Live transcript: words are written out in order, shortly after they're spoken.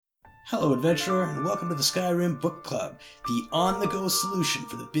Hello, adventurer, and welcome to the Skyrim Book Club, the on-the-go solution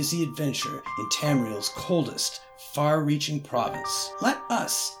for the busy adventurer in Tamriel's coldest, far-reaching province. Let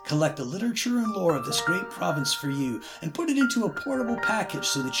us collect the literature and lore of this great province for you and put it into a portable package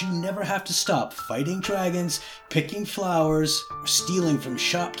so that you never have to stop fighting dragons, picking flowers, or stealing from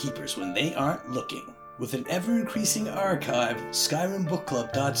shopkeepers when they aren't looking. With an ever-increasing archive,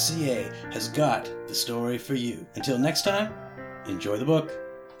 SkyrimBookClub.ca has got the story for you. Until next time, enjoy the book.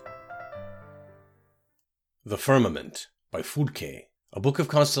 The Firmament by Fudke, a book of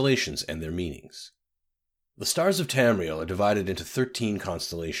constellations and their meanings. The stars of Tamriel are divided into 13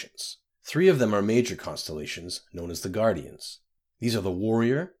 constellations. 3 of them are major constellations, known as the Guardians. These are the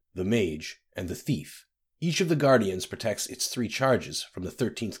Warrior, the Mage, and the Thief. Each of the Guardians protects its 3 charges from the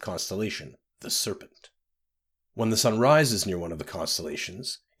 13th constellation, the Serpent. When the sun rises near one of the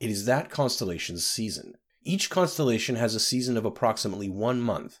constellations, it is that constellation's season. Each constellation has a season of approximately 1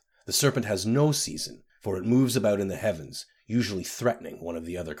 month. The Serpent has no season, for it moves about in the heavens, usually threatening one of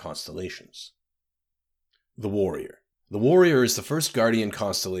the other constellations. The Warrior. The Warrior is the first Guardian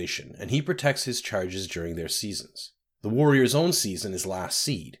constellation, and he protects his charges during their seasons. The Warrior's own season is Last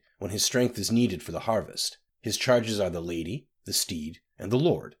Seed, when his strength is needed for the harvest. His charges are the Lady, the Steed, and the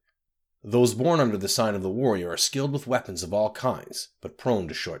Lord. Those born under the sign of the Warrior are skilled with weapons of all kinds, but prone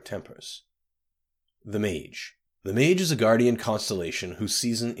to short tempers. The Mage. The Mage is a Guardian constellation whose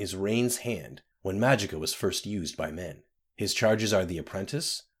season is Rain's Hand, when Magicka was first used by men. His charges are the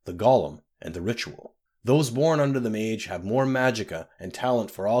Apprentice, the Golem, and the Ritual. Those born under the Mage have more Magicka and talent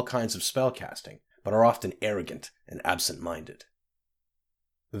for all kinds of spellcasting, but are often arrogant and absent-minded.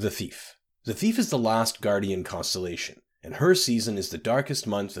 The Thief. The Thief is the last Guardian constellation, and her season is the darkest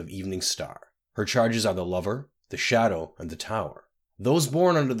month of Evening Star. Her charges are the Lover, the Shadow, and the Tower. Those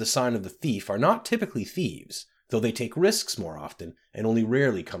born under the sign of the Thief are not typically thieves, though they take risks more often and only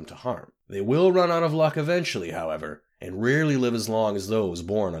rarely come to harm. They will run out of luck eventually, however, and rarely live as long as those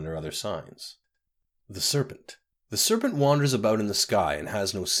born under other signs. The Serpent. The Serpent wanders about in the sky and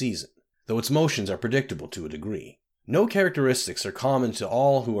has no season, though its motions are predictable to a degree. No characteristics are common to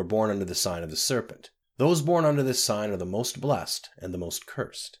all who are born under the sign of the Serpent. Those born under this sign are the most blessed and the most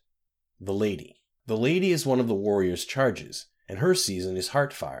cursed. The Lady. The Lady is one of the Warrior's charges, and her season is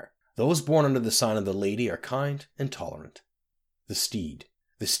Heartfire. Those born under the sign of the Lady are kind and tolerant. The Steed.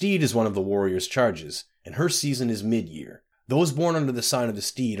 The Steed is one of the Warrior's charges, and her season is mid-year. Those born under the sign of the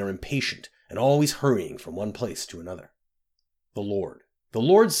Steed are impatient and always hurrying from one place to another. The Lord. The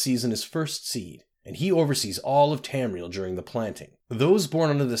Lord's season is First Seed, and he oversees all of Tamriel during the planting. Those born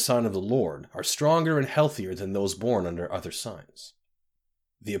under the sign of the Lord are stronger and healthier than those born under other signs.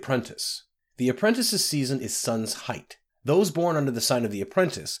 The Apprentice. The Apprentice's season is Sun's Height. Those born under the sign of the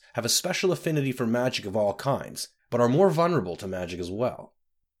Apprentice have a special affinity for magic of all kinds, but are more vulnerable to magic as well.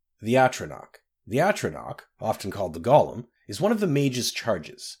 The Atronach. The Atronach, often called the Golem, is one of the Mage's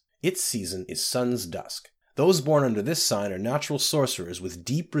charges. Its season is Sun's Dusk. Those born under this sign are natural sorcerers with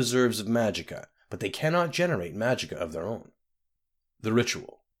deep reserves of magicka, but they cannot generate magicka of their own. The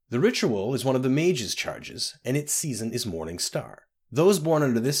Ritual. The Ritual is one of the Mage's charges, and its season is Morning Star. Those born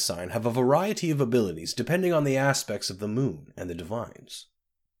under this sign have a variety of abilities depending on the aspects of the moon and the divines.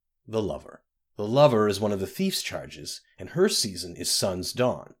 The Lover. The Lover is one of the Thief's charges, and her season is Sun's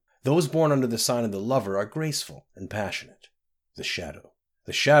Dawn. Those born under the sign of the Lover are graceful and passionate. The Shadow.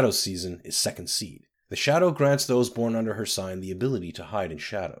 The Shadow's season is Second Seed. The Shadow grants those born under her sign the ability to hide in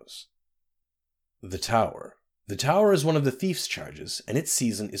shadows. The Tower. The Tower is one of the Thief's charges, and its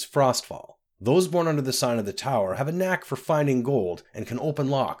season is Frostfall. Those born under the sign of the Tower have a knack for finding gold and can open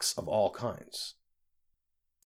locks of all kinds.